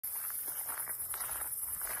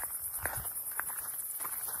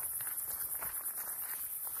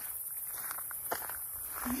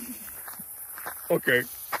Okay.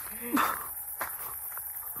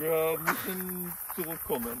 Wir müssen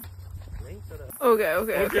zurückkommen. Okay.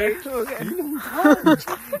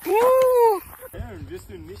 Wirst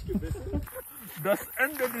du nicht gebissen? Das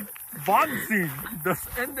Ende des Wahnsinns. Das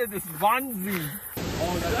Ende des Wahnsinns.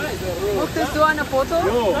 Oh, das ist der Rot. Möchtest du ein Foto?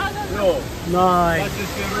 Jo. Nein. Das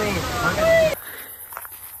ist der Rot.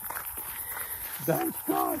 Dein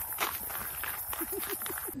Gott.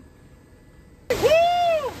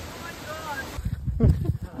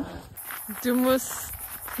 Du musst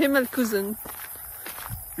Himmel küssen.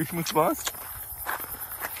 Ich muss was?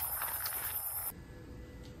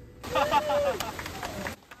 Das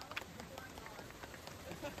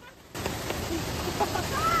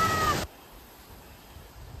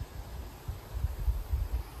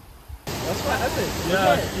war Alex.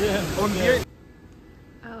 Ja, hier. Und hier.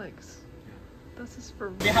 Alex, das ist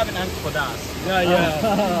für... Wir haben Angst vor das. Ja, ja.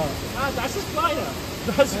 Ah, das ist kleiner.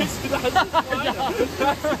 Das ist kleiner. Das ist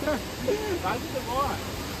der Wort.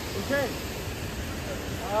 Okay.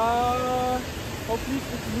 Hoffentlich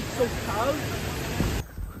ist es nicht so kalt.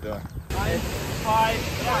 Ja. 1, 2,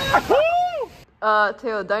 3.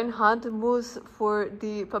 Theo, deine Hand muss für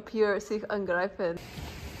die Papier sich angreifen.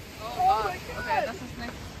 Oh mein Gott. Okay, das ist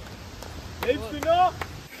nicht... Lebst du noch?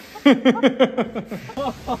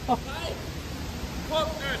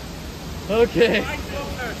 Okay.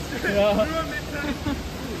 Ja.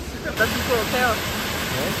 Das ist so, Theo.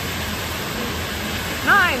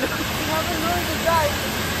 Nein! Ich habe nur gesagt,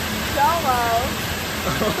 schau mal.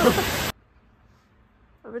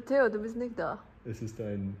 Aber Theo, du bist nicht da. Es ist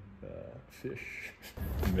ein Fisch.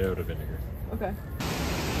 Mehr oder weniger. Okay.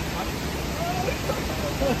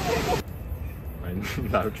 Mein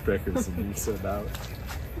Lautsprecher ist nicht so laut.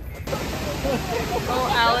 Oh,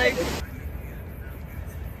 Alex.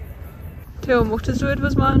 Theo, möchtest du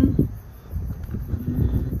etwas machen?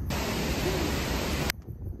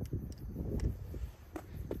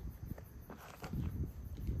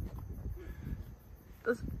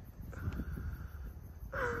 Das...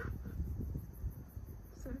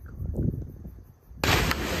 Sehr cool.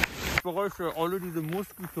 Ich bereue alle diese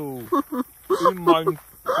Moskito in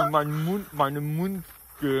meinen Mund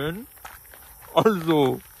gehen.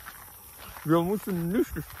 Also, wir müssen nicht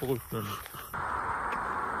sprechen.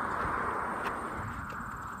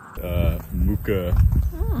 Mucke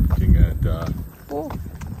Dinge da. Oh.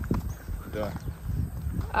 Da.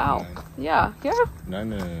 Au. Nein. Ja, ja.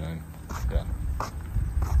 Nein. Ja.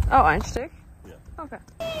 Oh, ein Stück? Ja. Okay.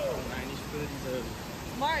 Nein, ich will diese...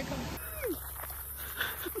 Mark, komm.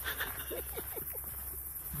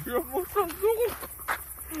 Wir müssen suchen.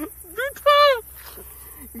 Bitte!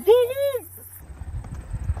 Warum?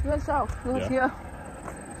 Du hast auch. Du hast Ja. hier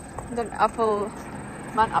den Apfel.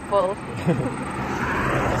 Mein Apfel.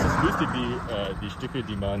 Das ist lustig, die Stücke,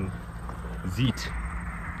 die man sieht,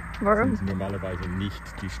 Warum? sind normalerweise nicht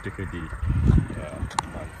die Stücke, die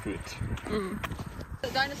man fühlt.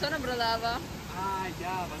 Deine Sonnenbrille aber. Ah,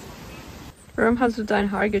 ja, was... Warum hast du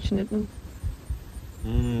dein Haar geschnitten?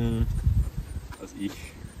 Als ich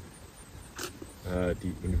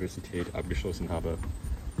die Universität abgeschlossen habe,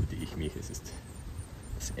 dachte ich mich, es ist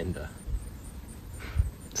das Ende.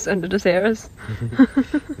 Das Ende des Jahres.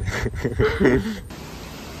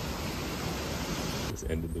 Das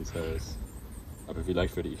Ende des Jahres. Aber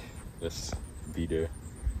vielleicht werde ich es wieder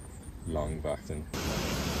lang warten.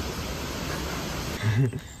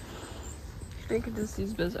 Ich denke, das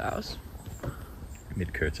sieht besser aus.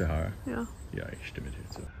 Mit kürzer Haar. Ja. Ja, ich stimme dir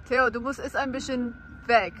zu. Theo, du musst es ein bisschen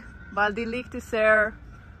weg, weil die Licht ist sehr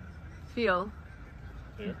viel.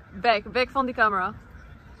 Weg von der Kamera.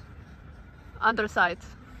 Andere Seite.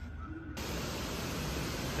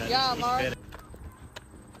 Ja, Mark.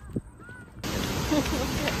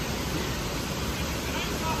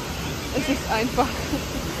 Es ist einfach.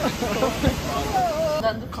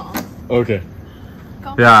 Dann du kommst. Okay.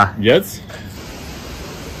 Komm. Ja, jetzt?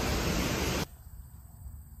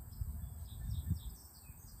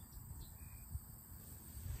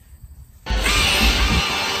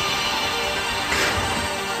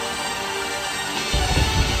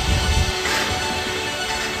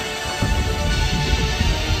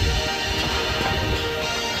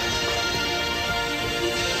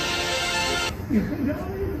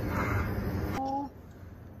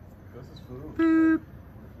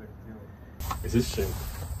 Es ist schön.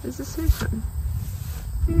 Das ist sehr schön.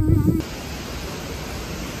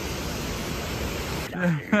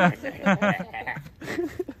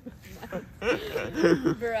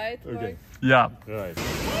 Bereit? Okay. Ja, bereit.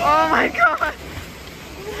 Oh mein Gott!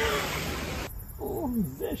 Oh,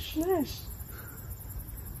 sehr schlecht.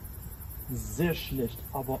 Sehr schlecht,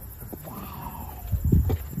 aber wow.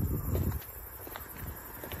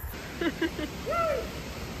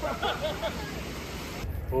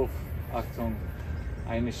 Uff, Achtung,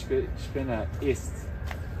 eine Spinne ist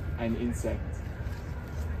ein Insekt.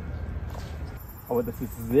 Aber das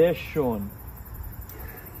ist sehr schön.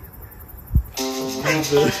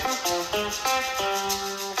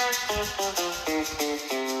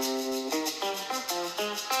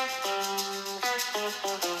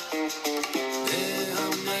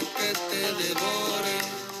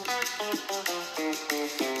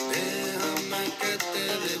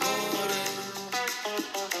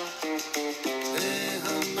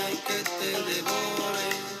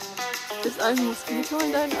 Ist ein Moskito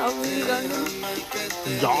in deinen Augen gegangen?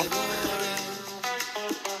 Ja.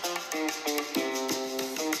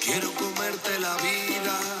 Quiero comerte la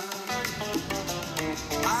vida.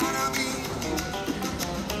 Para mí,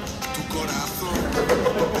 tu corazón.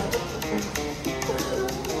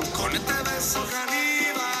 Con este beso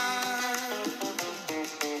caníbal.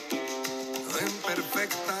 En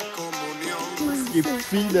perfecta comunión. Es gibt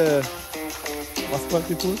viele. Was kommt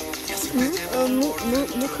die Fuß?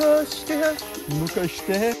 Muckersteher.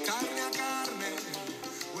 Muckerstehe. Carne